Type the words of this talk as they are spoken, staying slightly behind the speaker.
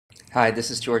Hi,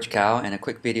 this is George Cao, and a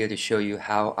quick video to show you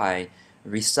how I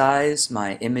resize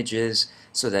my images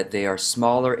so that they are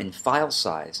smaller in file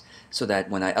size, so that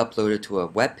when I upload it to a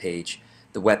web page,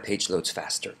 the web page loads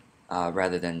faster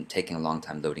rather than taking a long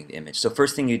time loading the image. So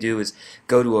first thing you do is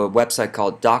go to a website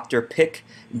called drpic.com.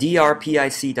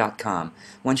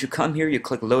 Once you come here, you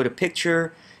click Load a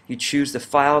Picture. You choose the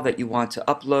file that you want to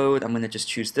upload. I'm going to just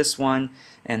choose this one,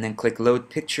 and then click Load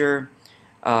Picture.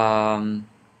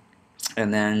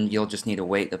 And then you'll just need to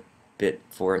wait a bit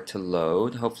for it to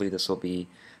load. Hopefully this won't be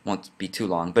too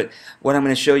long. But what I'm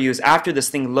going to show you is after this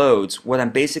thing loads, what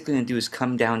I'm basically going to do is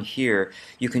come down here.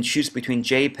 You can choose between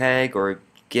JPEG or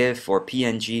GIF or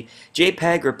PNG.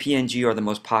 JPEG or PNG are the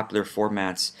most popular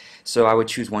formats, so I would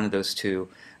choose one of those two.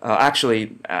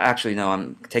 Actually,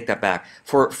 no. Take that back.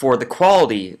 For the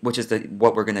quality, which is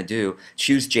what we're going to do,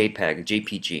 choose JPEG,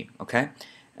 JPG. Okay.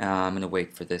 I'm going to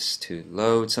wait for this to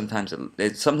load. Sometimes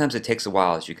it takes a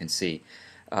while, as you can see.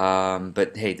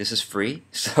 But hey, this is free,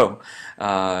 so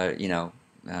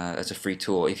it's a free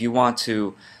tool. If you want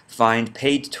to find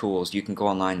paid tools, you can go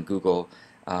online and Google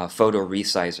Photo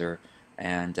Resizer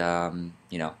and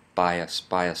buy a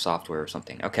software or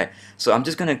something. Okay, so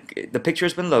the picture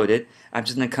has been loaded. I'm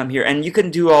just gonna come here, and you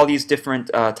can do all these different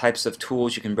types of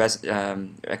tools. You can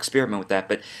experiment with that,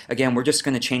 but again, we're just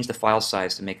gonna change the file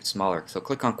size to make it smaller. So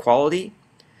click on Quality,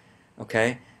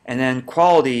 okay, and then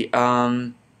Quality.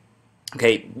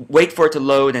 Okay, wait for it to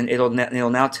load, and it'll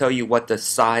now tell you what the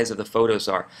size of the photos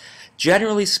are.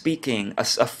 Generally speaking, a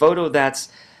photo that's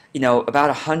about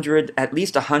 100, at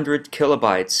least 100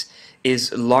 kilobytes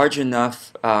is large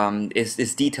enough,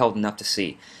 is detailed enough to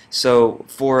see. So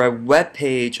for a web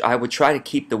page, I would try to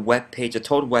keep the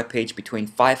total web page between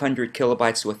 500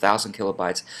 kilobytes to 1,000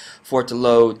 kilobytes for it to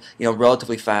load,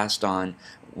 relatively fast on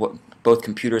both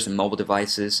computers and mobile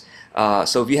devices.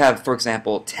 So if you have, for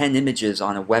example, 10 images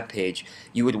on a web page,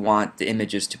 you would want the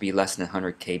images to be less than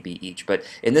 100 KB each. But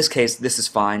in this case, this is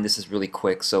fine. This is really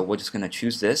quick. So we're just going to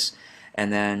choose this,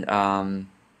 and then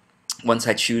once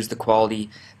I choose the quality,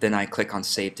 then I click on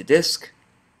Save to Disk,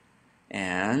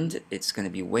 and it's going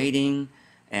to be waiting,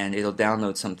 and it'll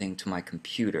download something to my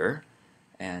computer,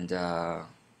 and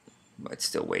it's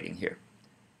still waiting here.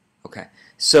 Okay,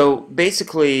 so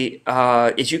basically,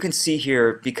 as you can see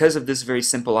here, because of this very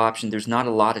simple option, there's not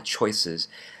a lot of choices.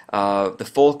 The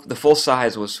full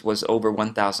size was over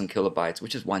 1,000 kilobytes,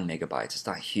 which is 1 megabyte. It's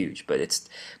not huge, but it's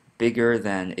bigger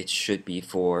than it should be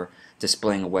for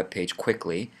displaying a web page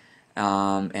quickly.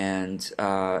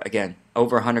 Again,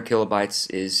 over 100 kilobytes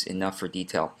is enough for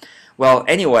detail. Well,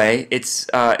 anyway, it's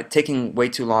taking way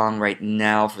too long right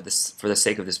now for the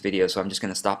sake of this video, so I'm just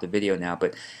going to stop the video now.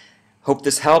 But hope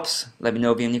this helps. Let me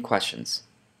know if you have any questions,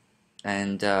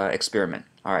 and experiment.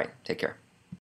 All right, take care.